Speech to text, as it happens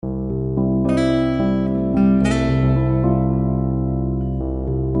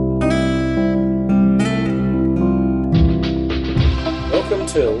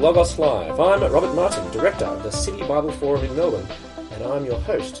to Logos Live. I'm Robert Martin, Director of the City Bible Forum in Melbourne, and I'm your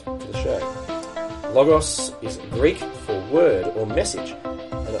host for the show. Logos is Greek for word or message,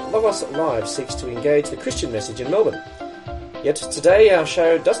 and Logos Live seeks to engage the Christian message in Melbourne. Yet today our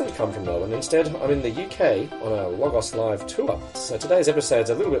show doesn't come from Melbourne. Instead, I'm in the UK on a Logos Live tour. So today's episode's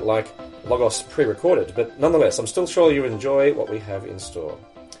a little bit like Logos pre-recorded, but nonetheless, I'm still sure you enjoy what we have in store.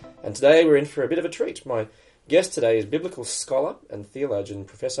 And today we're in for a bit of a treat. My guest today is biblical scholar and theologian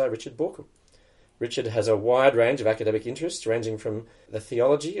Professor Richard Bauckham. Richard has a wide range of academic interests, ranging from the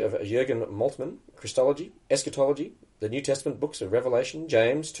theology of Jürgen Moltmann, Christology, eschatology, the New Testament books of Revelation,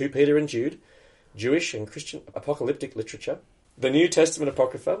 James, 2 Peter and Jude, Jewish and Christian apocalyptic literature, the New Testament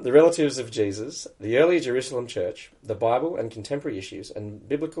Apocrypha, the relatives of Jesus, the early Jerusalem church, the Bible and contemporary issues, and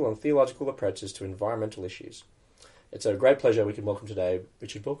biblical and theological approaches to environmental issues. It's a great pleasure we can welcome today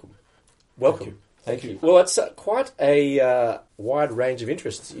Richard Bauckham. Welcome. Thank you. Well, it's quite a wide range of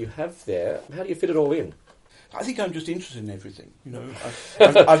interests you have there. How do you fit it all in? I think I'm just interested in everything. You know,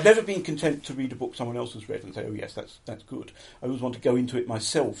 I've never been content to read a book someone else has read and say, "Oh yes, that's good." I always want to go into it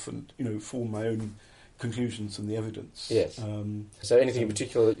myself and form my own conclusions from the evidence. Yes. So, anything in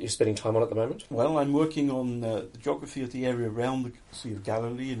particular that you're spending time on at the moment? Well, I'm working on the geography of the area around the Sea of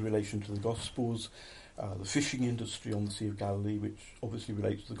Galilee in relation to the Gospels. The fishing industry on the Sea of Galilee, which obviously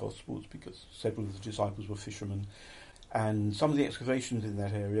relates to the Gospels because several of the disciples were fishermen, and some of the excavations in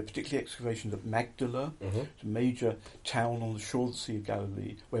that area, particularly excavations at Magdala, it's a major town on the shore of the Sea of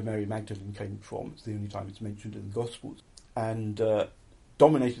Galilee where Mary Magdalene came from. It's the only time it's mentioned in the Gospels, and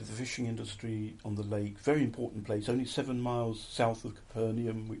dominated the fishing industry on the lake. Very important place, only 7 miles south of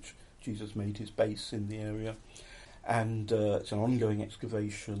Capernaum, which Jesus made his base in the area. And it's an ongoing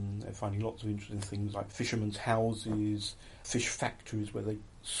excavation. They're finding lots of interesting things like fishermen's houses, fish factories where they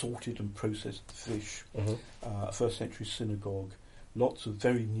sorted and processed the fish, a first century synagogue, lots of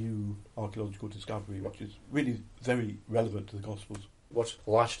very new archaeological discovery, which is really very relevant to the Gospels. What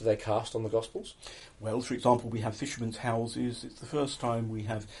light do they cast on the Gospels? Well, for example, we have fishermen's houses. It's the first time we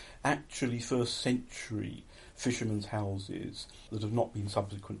have actually first century fishermen's houses that have not been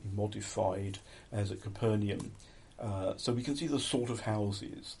subsequently modified as at Capernaum. So we can see the sort of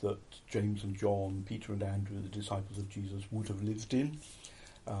houses that James and John, Peter and Andrew, the disciples of Jesus, would have lived in.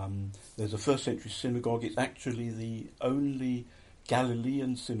 There's a first century synagogue. It's actually the only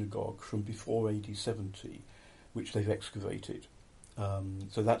Galilean synagogue from before AD 70, which they've excavated.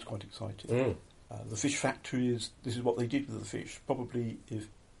 So that's quite exciting. The fish factories, this is what they did with the fish. Probably if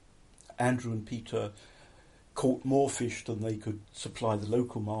Andrew and Peter caught more fish than they could supply the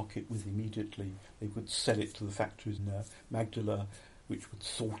local market with immediately, they would sell it to the factories in Magdala, which would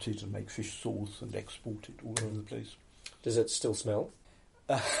sort it and make fish sauce and export it all over the place. Does it still smell?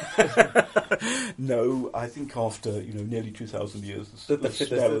 No, I think after nearly 2,000 years,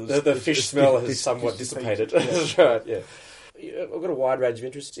 the fish smell has somewhat dissipated. Yeah. That's right. Yeah, I've got a wide range of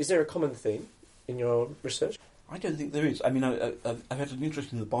interests. Is there a common theme in your research? I don't think there is. I mean, I've had an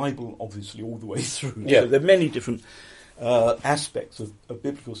interest in the Bible, obviously, all the way through. Yeah. So there are many different aspects of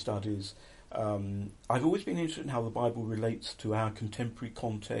biblical studies. I've always been interested in how the Bible relates to our contemporary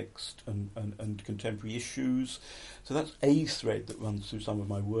context and contemporary issues. So that's a thread that runs through some of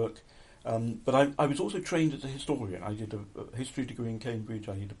my work. But I was also trained as a historian. I did a history degree in Cambridge.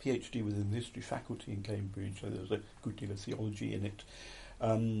 I did a PhD within the history faculty in Cambridge. So there was a good deal of theology in it.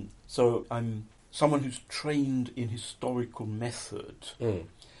 So I'm someone who's trained in historical method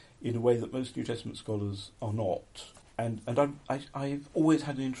in a way that most New Testament scholars are not. And I've always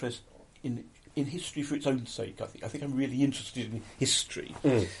had an interest in history for its own sake, I think. I think I'm really interested in history.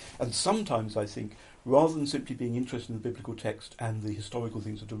 And sometimes I think, rather than simply being interested in the biblical text and the historical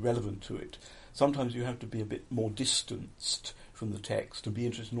things that are relevant to it, sometimes you have to be a bit more distanced from the text and be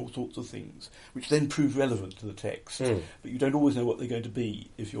interested in all sorts of things, which then prove relevant to the text. But you don't always know what they're going to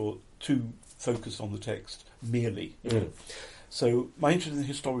be if you're too focused on the text merely. So my interest in the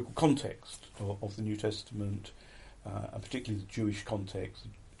historical context of the New Testament, and particularly the Jewish context, the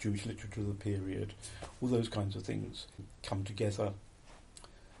Jewish literature of the period, all those kinds of things come together.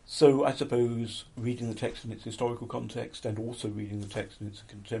 So I suppose reading the text in its historical context and also reading the text in its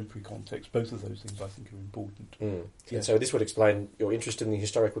contemporary context, both of those things I think are important. Yeah. And so this would explain your interest in the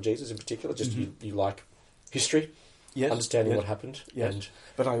historical Jesus in particular, just you like history, understanding what happened. Yes,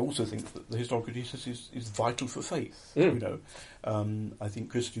 but I also think that the historical Jesus is vital for faith. I think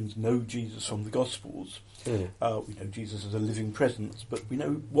Christians know Jesus from the Gospels. We know Jesus as a living presence, but we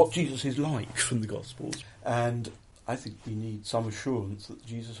know what Jesus is like from the Gospels. And I think we need some assurance that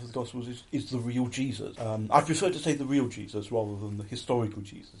Jesus of the Gospels is the real Jesus. I prefer to say the real Jesus rather than the historical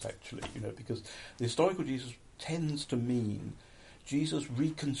Jesus, actually, because the historical Jesus tends to mean Jesus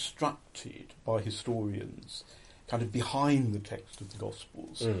reconstructed by historians kind of behind the text of the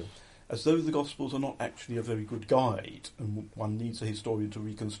Gospels, as though the Gospels are not actually a very good guide, and one needs a historian to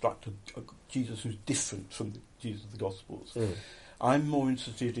reconstruct a Jesus who's different from the Jesus of the Gospels. I'm more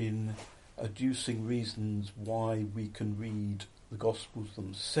interested in adducing reasons why we can read the Gospels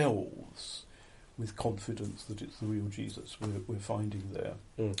themselves with confidence that it's the real Jesus we're finding there.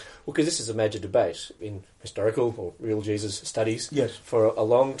 Well, because this is a major debate in historical or real Jesus studies Yes. for a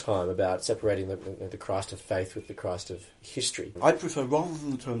long time about separating the Christ of faith with the Christ of history. I prefer, rather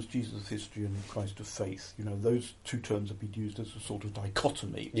than the terms Jesus of history and Christ of faith, those two terms have been used as a sort of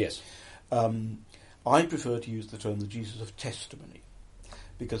dichotomy. Yes. I prefer to use the term the Jesus of testimony,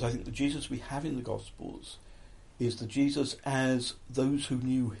 because I think the Jesus we have in the Gospels is the Jesus as those who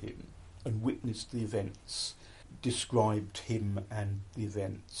knew him and witnessed the events described him and the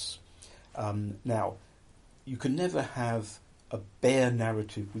events. Now, you can never have a bare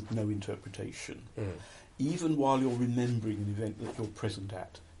narrative with no interpretation. Even while you're remembering an event that you're present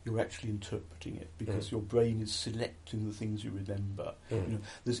at, you're actually interpreting it, because your brain is selecting the things you remember.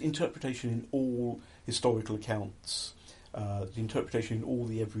 There's interpretation in all historical accounts, the interpretation in all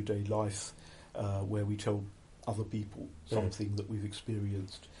the everyday life where we tell other people something that we've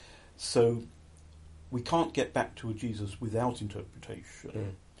experienced. So we can't get back to a Jesus without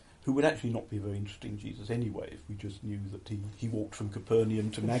interpretation, who would actually not be a very interesting Jesus anyway if we just knew that he walked from Capernaum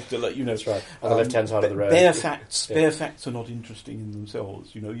to Magdala. That's right, on the left-hand side of the road. Bare facts are not interesting in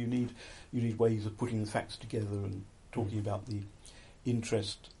themselves. You need ways of putting the facts together and talking about the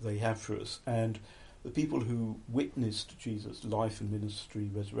interest they have for us. And the people who witnessed Jesus' life and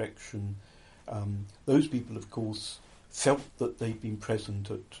ministry, resurrection, those people, of course, felt that they'd been present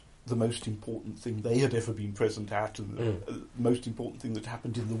at the most important thing they had ever been present at, and the most important thing that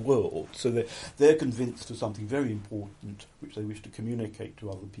happened in the world. So they're convinced of something very important which they wish to communicate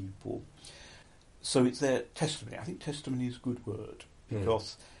to other people. So it's their testimony. I think testimony is a good word,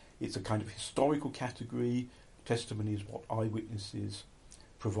 because it's a kind of historical category. Testimony is what eyewitnesses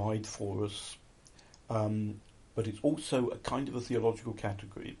provide for us. But it's also a kind of a theological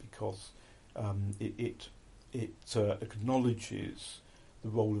category, because it acknowledges the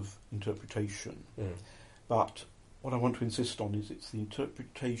role of interpretation. But what I want to insist on is it's the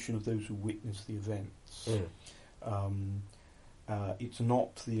interpretation of those who witness the events. It's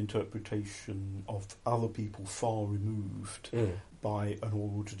not the interpretation of other people far removed by an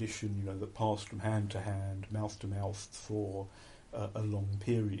oral tradition, that passed from hand to hand, mouth to mouth for a long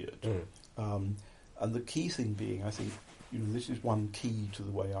period. And the key thing being, I think, this is one key to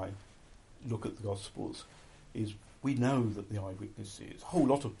the way I look at the Gospels, is we know that the eyewitnesses, a whole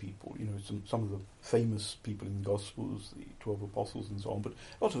lot of people, some of the famous people in the Gospels, the 12 apostles and so on, but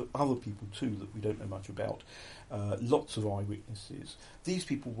a lot of other people too that we don't know much about, lots of eyewitnesses. These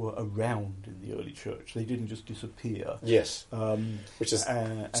people were around in the early church. They didn't just disappear. Yes, which is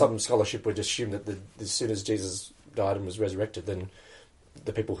some scholarship would assume that as soon as Jesus died and was resurrected, then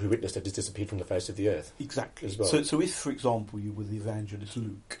the people who witnessed it just disappeared from the face of the earth. Exactly. As well. So if, for example, you were the evangelist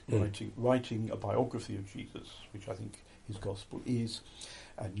Luke, writing a biography of Jesus, which I think his gospel is,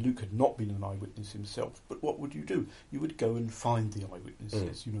 and Luke had not been an eyewitness himself, but what would you do? You would go and find the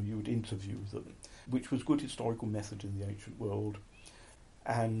eyewitnesses, you would interview them, which was good historical method in the ancient world,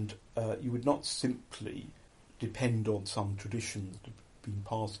 and you would not simply depend on some traditions that been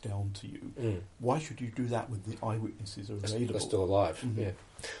passed down to you. Why should you do that when the eyewitnesses are available? They're still alive. Yeah.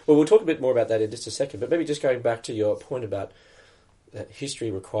 Well, we'll talk a bit more about that in just a second, but maybe just going back to your point about that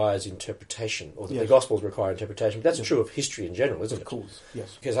history requires interpretation, or that the Gospels require interpretation. But that's true of history in general, isn't it? Of course,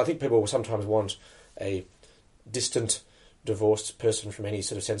 yes. Because I think people will sometimes want a distant, divorced person from any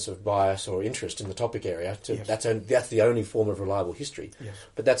sort of sense of bias or interest in the topic area. That's the only form of reliable history. Yes.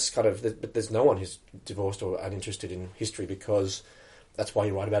 But but there's no one who's divorced or uninterested in history, because that's why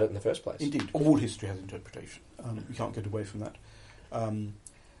you write about it in the first place. Indeed, all history has interpretation. We can't get away from that.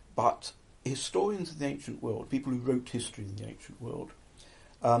 But historians of the ancient world, people who wrote history in the ancient world,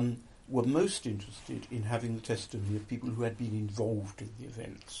 were most interested in having the testimony of people who had been involved in the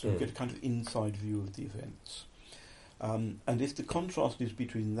events. So you get a kind of inside view of the events. And if the contrast is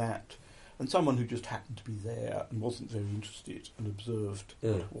between that and someone who just happened to be there and wasn't very interested and observed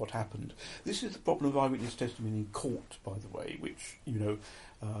what happened. This is the problem of eyewitness testimony in court, by the way, which,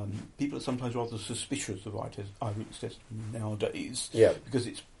 people are sometimes rather suspicious of eyewitness testimony nowadays, because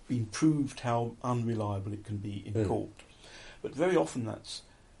it's been proved how unreliable it can be in court. But very often that's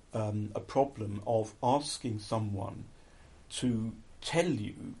a problem of asking someone to tell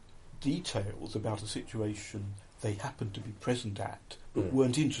you details about a situation they happened to be present at but Mm.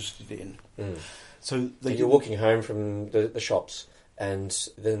 weren't interested in. Mm. So they You're walking home from the shops, and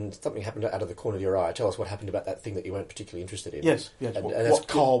then something happened out of the corner of your eye. Tell us what happened about that thing that you weren't particularly interested in. Yes. And What that's-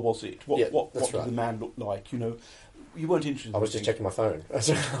 car was it? Yeah, What that's did right. the man look like? You weren't interested. I was in just things. checking my phone. I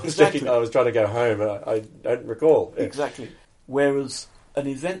Exactly. I was trying to go home, and I don't recall. Yeah. Exactly. Whereas an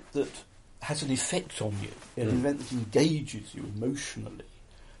event that has an effect on you, an Mm. event that engages you emotionally,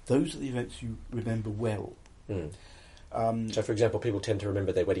 those are the events you remember well. Mm. Um, So, for example, people tend to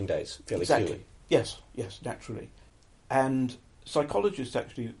remember their wedding days fairly exactly. clearly. Yes, naturally. And psychologists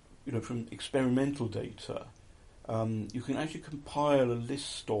actually, from experimental data, you can actually compile a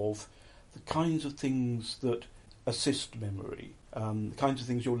list of the kinds of things that assist memory, the kinds of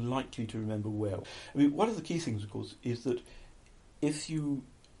things you're likely to remember well. I mean, one of the key things, of course, is that if you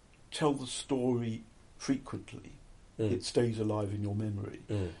tell the story frequently, it stays alive in your memory.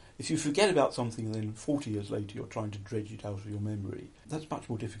 Mm. If you forget about something and then 40 years later you're trying to dredge it out of your memory, that's much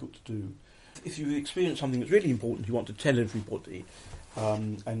more difficult to do. If you experience something that's really important, you want to tell everybody,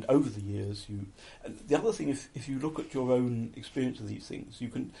 and over the years And the other thing, if you look at your own experience of these things, you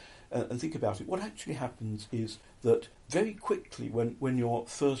can and think about it, what actually happens is that very quickly when you're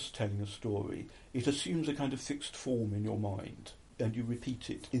first telling a story, it assumes a kind of fixed form in your mind, and you repeat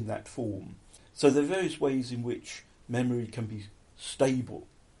it in that form. So there are various ways in which memory can be stable.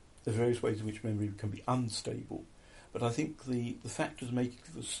 There are various ways in which memory can be unstable. But I think the factors making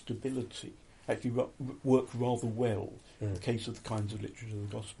for stability actually work rather well in the case of the kinds of literature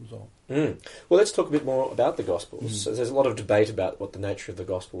the Gospels are. Mm. Well, let's talk a bit more about the Gospels. Mm. So there's a lot of debate about what the nature of the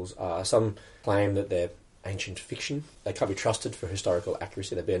Gospels are. Some claim that they're ancient fiction. They can't be trusted for historical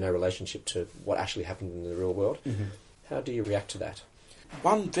accuracy. They bear no relationship to what actually happened in the real world. Mm-hmm. How do you react to that?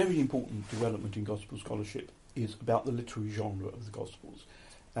 One very important development in Gospel scholarship is about the literary genre of the Gospels.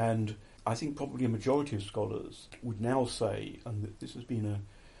 And I think probably a majority of scholars would now say, and this has been a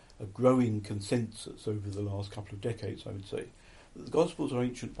growing consensus over the last couple of decades, I would say, that the Gospels are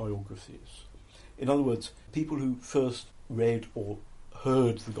ancient biographies. In other words, people who first read or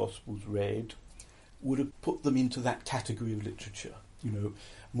heard the Gospels read would have put them into that category of literature.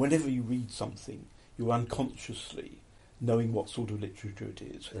 Whenever you read something, you're unconsciously knowing what sort of literature it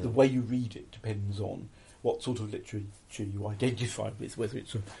is. The way you read it depends on what sort of literature you identify with, whether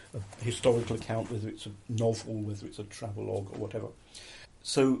it's a historical account, whether it's a novel, whether it's a travelogue or whatever.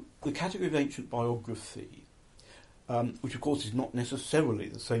 So the category of ancient biography, which of course is not necessarily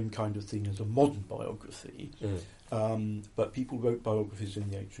the same kind of thing as a modern biography, but people wrote biographies in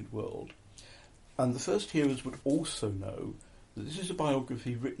the ancient world. And the first hearers would also know that this is a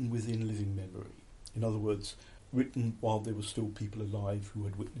biography written within living memory. In other words, written while there were still people alive who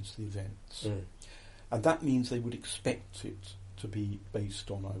had witnessed the events. And that means they would expect it to be based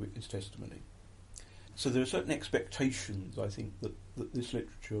on eyewitness testimony. So there are certain expectations, I think, that this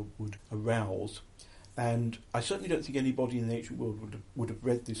literature would arouse. And I certainly don't think anybody in the ancient world would have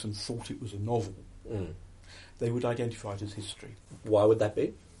read this and thought it was a novel. They would identify it as history. Why would that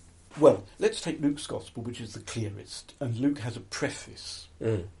be? Well, let's take Luke's Gospel, which is the clearest. And Luke has a preface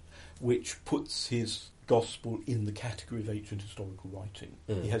which puts his Gospel in the category of ancient historical writing.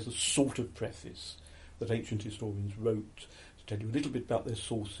 He has a sort of preface that ancient historians wrote to tell you a little bit about their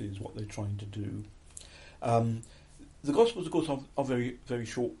sources, what they're trying to do. The Gospels, of course, are very, very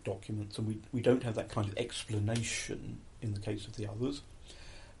short documents, and we don't have that kind of explanation in the case of the others.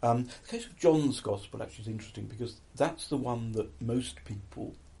 The case of John's Gospel actually is interesting because that's the one that most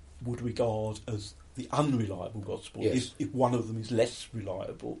people would regard as the unreliable Gospel. Yes. If one of them is less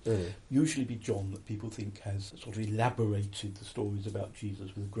reliable, usually be John, that people think has sort of elaborated the stories about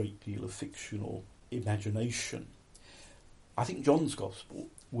Jesus with a great deal of fictional imagination. I think John's Gospel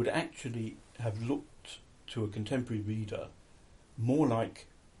would actually have looked to a contemporary reader more like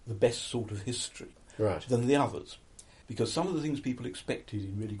the best sort of history than the others. Because some of the things people expected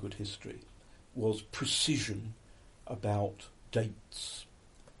in really good history was precision about dates,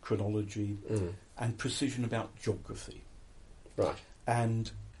 chronology, and precision about geography. Right.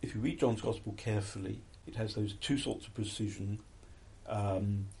 And if you read John's Gospel carefully, it has those two sorts of precision.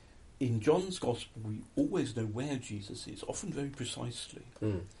 In John's Gospel, we always know where Jesus is, often very precisely.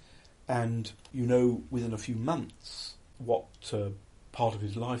 And you know within a few months what part of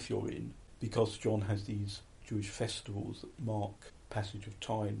his life you're in, because John has these Jewish festivals that mark passage of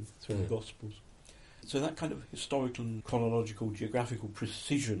time through the Gospels. So that kind of historical and chronological, geographical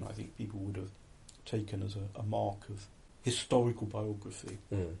precision, I think people would have taken as a mark of historical biography.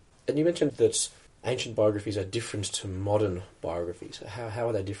 And you mentioned that ancient biographies are different to modern biographies. How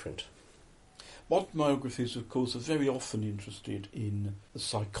are they different? Modern biographies, of course, are very often interested in the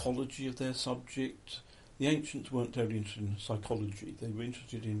psychology of their subject. The ancients weren't totally interested in psychology. They were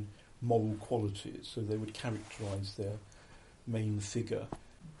interested in moral qualities, so they would characterise their main figure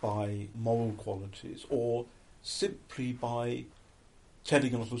by moral qualities or simply by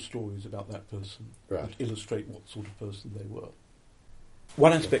telling a lot of stories about that person that illustrate what sort of person they were.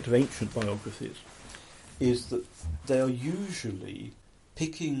 One aspect of ancient biographies is that they are usually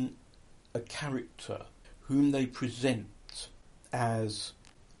picking a character whom they present as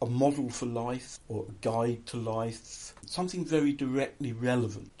a model for life or a guide to life, something very directly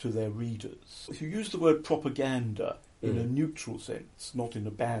relevant to their readers. If you use the word propaganda in a neutral sense, not in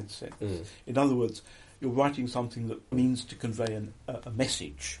a bad sense, in other words, you're writing something that means to convey a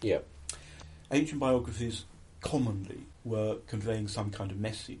message. Yeah. Ancient biographies commonly were conveying some kind of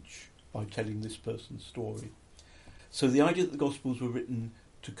message by telling this person's story. So the idea that the Gospels were written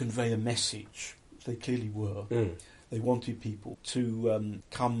to convey a message, they clearly were. They wanted people to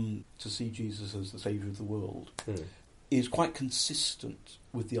come to see Jesus as the saviour of the world, is quite consistent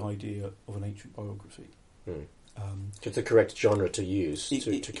with the idea of an ancient biography. It's the correct genre to use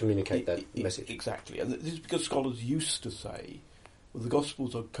to communicate that message. Exactly. And this is because scholars used to say, well, the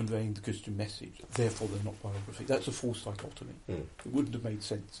Gospels are conveying the Christian message, therefore they're not biography. That's a false dichotomy. It wouldn't have made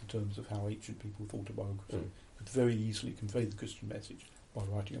sense in terms of how ancient people thought of biography. Could very easily convey the Christian message by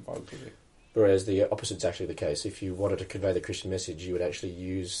writing a biography. Whereas the opposite's actually the case. If you wanted to convey the Christian message, you would actually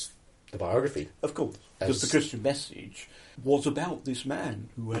use the biography. Of course, because the Christian message was about this man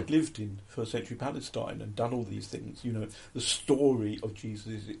who had lived in first century Palestine and done all these things. You know, the story of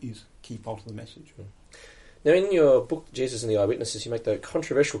Jesus is key part of the message. Now, in your book, Jesus and the Eyewitnesses, you make the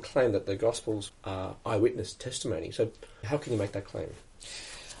controversial claim that the Gospels are eyewitness testimony. So how can you make that claim?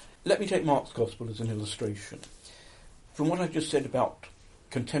 Let me take Mark's Gospel as an illustration. From what I've just said about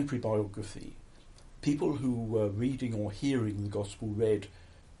contemporary biography, people who were reading or hearing the Gospel read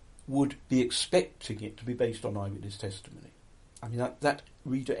would be expecting it to be based on eyewitness testimony. I mean, that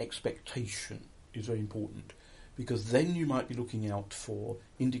reader expectation is very important, because then you might be looking out for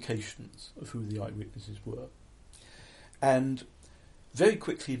indications of who the eyewitnesses were. And very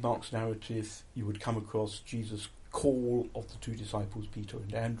quickly in Mark's narrative, you would come across Jesus' call of the two disciples, Peter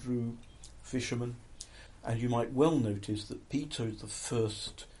and Andrew, fishermen, and you might well notice that Peter is the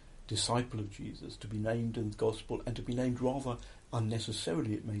first disciple of Jesus to be named in the Gospel, and to be named rather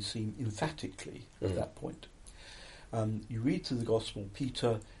unnecessarily, it may seem, emphatically at that point. You read through the Gospel,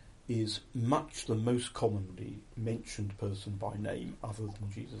 Peter is much the most commonly mentioned person by name, other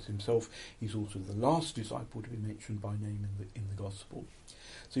than Jesus himself. He's also the last disciple to be mentioned by name in the Gospel.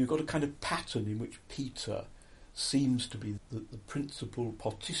 So you've got a kind of pattern in which Peter seems to be the principal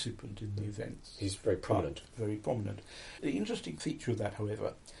participant in the events. He's very prominent. Very prominent. The interesting feature of that,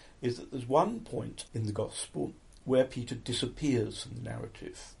 however, is that there's one point in the Gospel where Peter disappears from the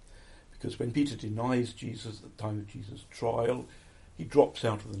narrative. Because when Peter denies Jesus at the time of Jesus' trial, he drops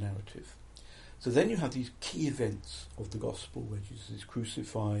out of the narrative. So then you have these key events of the Gospel where Jesus is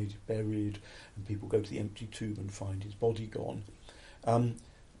crucified, buried, and people go to the empty tomb and find his body gone.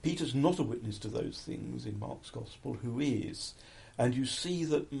 Peter's not a witness to those things in Mark's Gospel. Who is? And you see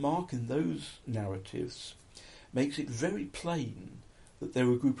that Mark in those narratives makes it very plain that there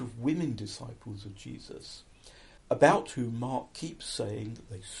were a group of women disciples of Jesus, about whom Mark keeps saying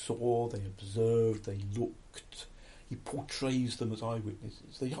that they saw, they observed, they looked. He portrays them as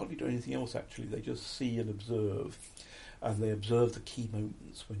eyewitnesses. They hardly do anything else, actually. They just see and observe. And they observe the key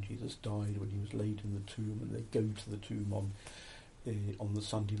moments when Jesus died, when he was laid in the tomb, and they go to the tomb on the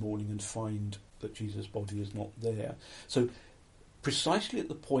Sunday morning and find that Jesus' body is not there. So precisely at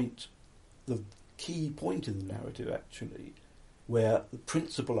the key point in the narrative, actually, where the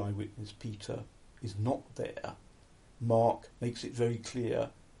principal eyewitness, Peter, is not there, Mark makes it very clear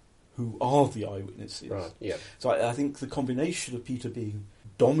who are the eyewitnesses. Right, yeah. So I think the combination of Peter being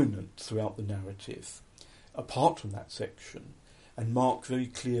dominant throughout the narrative, apart from that section, and Mark very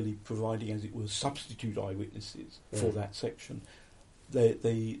clearly providing, as it were, substitute eyewitnesses for that section,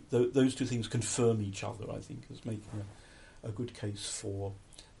 those two things confirm each other, I think, as making a good case for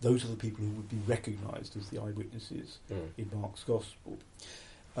those are the people who would be recognised as the eyewitnesses in Mark's Gospel.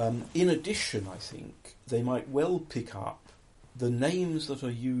 In addition, I think, they might well pick up the names that are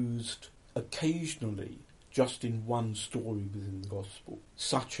used occasionally just in one story within the Gospel,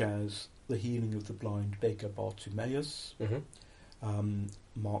 such as the healing of the blind beggar Bartimaeus.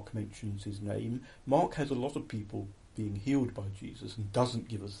 Mark mentions his name. Mark has a lot of people being healed by Jesus and doesn't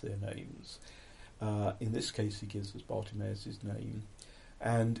give us their names. In this case, he gives us Bartimaeus' name.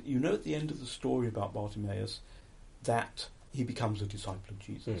 And you know at the end of the story about Bartimaeus that he becomes a disciple of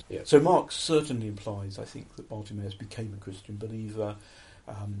Jesus. Yeah. So Mark certainly implies, I think, that Bartimaeus became a Christian believer.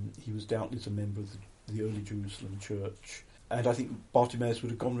 He was doubtless a member of the early Jerusalem church. And I think Bartimaeus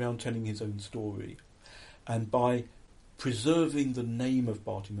would have gone around telling his own story. And by preserving the name of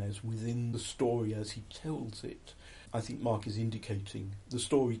Bartimaeus within the story as he tells it, I think Mark is indicating the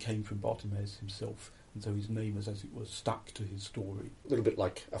story came from Bartimaeus himself, and so his name is, as it were, stuck to his story. A little bit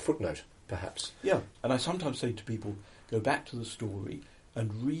like a footnote, perhaps. Yeah, and I sometimes say to people, go back to the story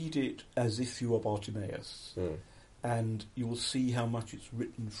and read it as if you are Bartimaeus, and you will see how much it's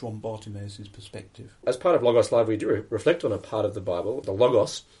written from Bartimaeus' perspective. As part of Logos Live, we do reflect on a part of the Bible, the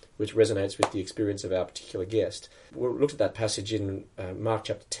Logos, which resonates with the experience of our particular guest. We looked at that passage in Mark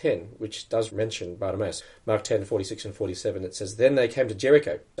chapter 10, which does mention Bartimaeus. Mark 10, 46 and 47, it says, "Then they came to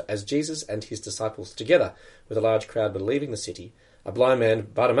Jericho, as Jesus and his disciples, together with a large crowd, were leaving the city. A blind man,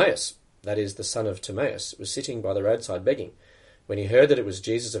 Bartimaeus, that is, the son of Timaeus, was sitting by the roadside begging. When he heard that it was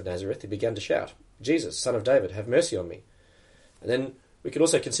Jesus of Nazareth, he began to shout, 'Jesus, Son of David, have mercy on me.'" And then we could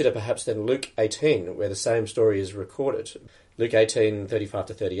also consider perhaps then Luke 18, where the same story is recorded. Luke 18, 35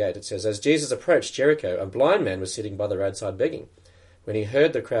 to 38, it says, "As Jesus approached Jericho, a blind man was sitting by the roadside begging. When he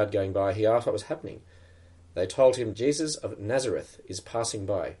heard the crowd going by, he asked what was happening. They told him, 'Jesus of Nazareth is passing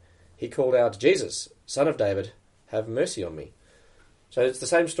by.' He called out, 'Jesus, Son of David, have mercy on me.'" So it's the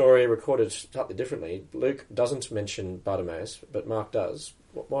same story recorded slightly differently. Luke doesn't mention Bartimaeus, but Mark does.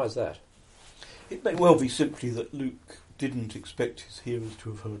 Why is that? It may well be simply that Luke didn't expect his hearers to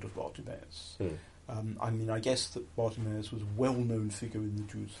have heard of Bartimaeus. I guess that Bartimaeus was a well-known figure in the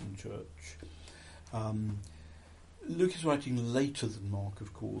Jerusalem church. Luke is writing later than Mark,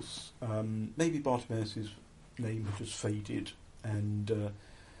 of course. Maybe Bartimaeus' name had just faded, and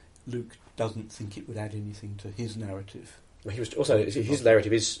Luke doesn't think it would add anything to his narrative. He was also, his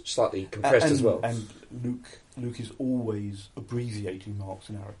narrative is slightly compressed as well. And Luke is always abbreviating Mark's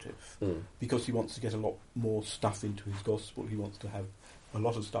narrative because he wants to get a lot more stuff into his gospel. He wants to have a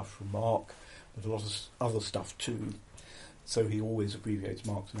lot of stuff from Mark, but a lot of other stuff too. So he always abbreviates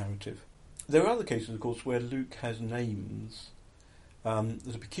Mark's narrative. There are other cases, of course, where Luke has names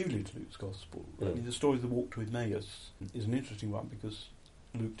that are peculiar to Luke's gospel. I mean, the story of the walk to Emmaus is an interesting one because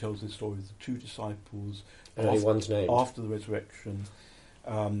Luke tells the story of the two disciples after the resurrection,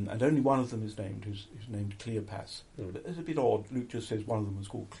 and only one of them is named, who's named Cleopas. But it's a bit odd. Luke just says one of them was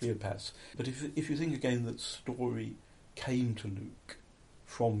called Cleopas. But if you think again that story came to Luke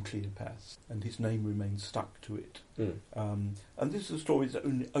from Cleopas, and his name remains stuck to it. And this is a story that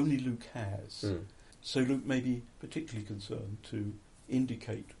only Luke has. So Luke may be particularly concerned to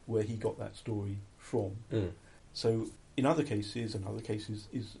indicate where he got that story from. So in other cases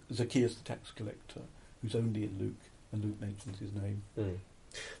is Zacchaeus the tax collector, who's only in Luke, and Luke mentions his name.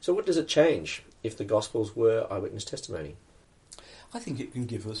 So what does it change if the Gospels were eyewitness testimony? I think it can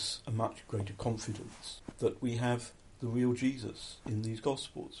give us a much greater confidence that we have the real Jesus in these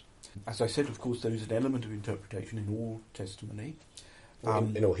Gospels. As I said, of course, there is an element of interpretation in all testimony.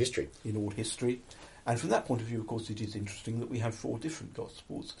 In all history. In all history. And from that point of view, of course, it is interesting that we have 4 different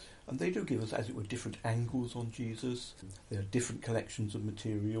Gospels, and they do give us, as it were, different angles on Jesus. There are different collections of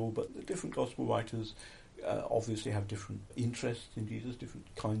material, but the different Gospel writers obviously have different interests in Jesus, different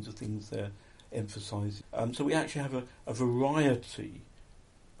kinds of things they're emphasising. So we actually have a variety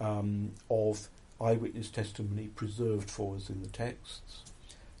of eyewitness testimony preserved for us in the texts.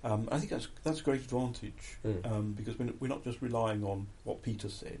 I think that's a great advantage because we're not just relying on what Peter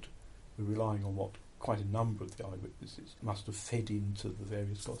said, we're relying on what quite a number of the eyewitnesses must have fed into the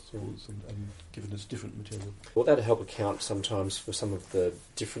various Gospels and given us different material. Will that help account sometimes for some of the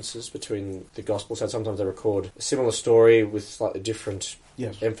differences between the Gospels? So sometimes they record a similar story with slightly different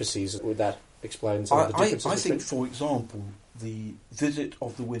emphases. Would that explain some of the differences? I think, for example, the visit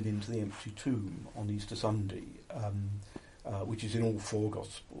of the women to the empty tomb on Easter Sunday, which is in all 4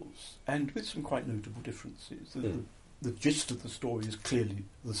 Gospels, and with some quite notable differences. The gist of the story is clearly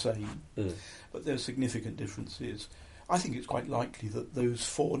the same, but there are significant differences. I think it's quite likely that those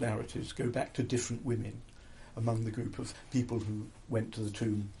 4 narratives go back to different women among the group of people who went to the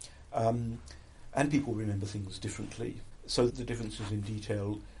tomb, and people remember things differently. So the differences in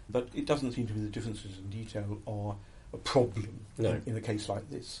detail, but it doesn't seem to me the differences in detail are a problem in a case like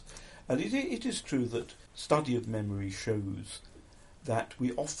this. And it is true that study of memory shows that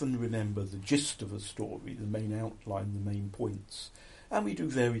we often remember the gist of a story, the main outline, the main points, and we do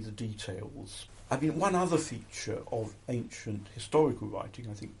vary the details. I mean, one other feature of ancient historical writing,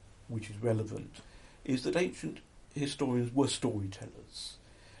 I think, which is relevant, is that ancient historians were storytellers.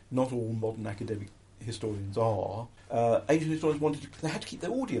 Not all modern academic historians are, ancient historians they had to keep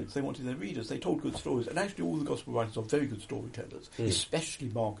their audience, they wanted their readers, they told good stories, and actually all the Gospel writers are very good storytellers, especially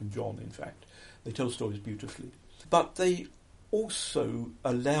Mark and John, in fact. They tell stories beautifully. But they also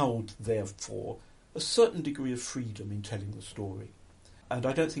allowed, therefore, a certain degree of freedom in telling the story. And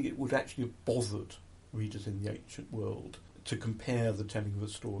I don't think it would actually have bothered readers in the ancient world to compare the telling of a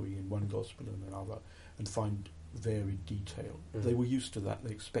story in one Gospel and another and find varied detail. They were used to that,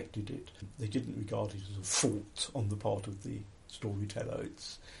 they expected it. They didn't regard it as a fault on the part of the storyteller.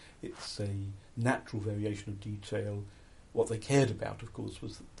 It's a natural variation of detail. What they cared about, of course,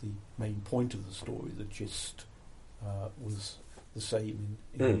 was that the main point of the story, the gist, was the same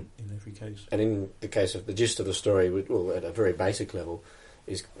in every case. And in the case of the gist of the story, well, at a very basic level,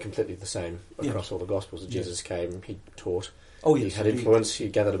 is completely the same across all the Gospels. Jesus came, he taught, he had influence, he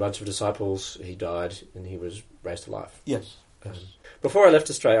gathered a bunch of disciples, he died, and he was raised to life. Yes. Before I left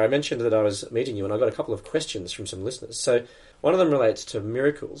Australia, I mentioned that I was meeting you, and I got a couple of questions from some listeners. So one of them relates to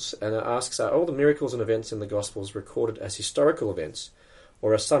miracles, and it asks, are all the miracles and events in the Gospels recorded as historical events,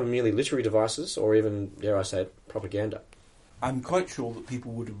 or are some merely literary devices, or even, dare I say it, propaganda? I'm quite sure that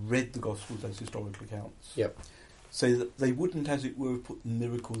people would have read the Gospels as historical accounts. Yep. So that they wouldn't, as it were, put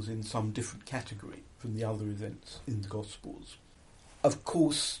miracles in some different category from the other events in the Gospels. Of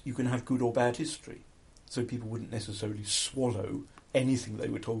course, you can have good or bad history, so people wouldn't necessarily swallow anything they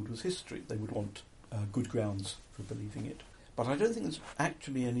were told was history. They would want good grounds for believing it. But I don't think there's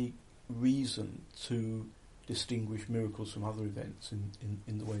actually any reason to distinguish miracles from other events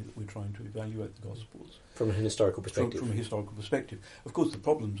in the way that we're trying to evaluate the Gospels. From a historical perspective. From a historical perspective. Of course, the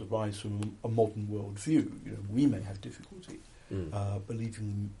problems arise from a modern world view. We may have difficulty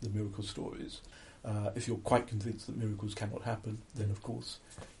believing the miracle stories. If you're quite convinced that miracles cannot happen, then of course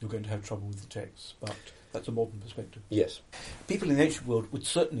you're going to have trouble with the text. But that's a modern perspective. Yes. People in the ancient world would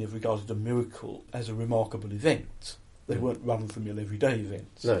certainly have regarded a miracle as a remarkable event. They weren't run-of-the-mill everyday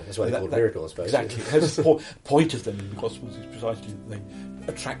events. No, that's why they're called miracles, I suppose. Exactly. The point of them in the Gospels is precisely that they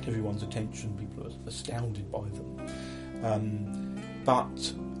attract everyone's attention. People are astounded by them.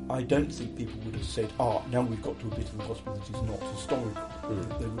 But I don't think people would have said, now we've got to a bit of the Gospel that is not historical.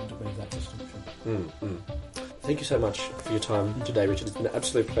 They wouldn't have made that distinction. Thank you so much for your time today, Richard. It's been an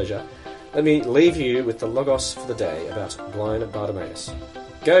absolute pleasure. Let me leave you with the Logos for the day about blind Bartimaeus.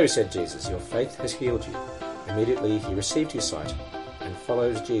 Go, said Jesus, your faith has healed you. Immediately he received his sight and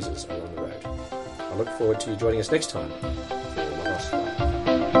follows Jesus along the road. I look forward to you joining us next time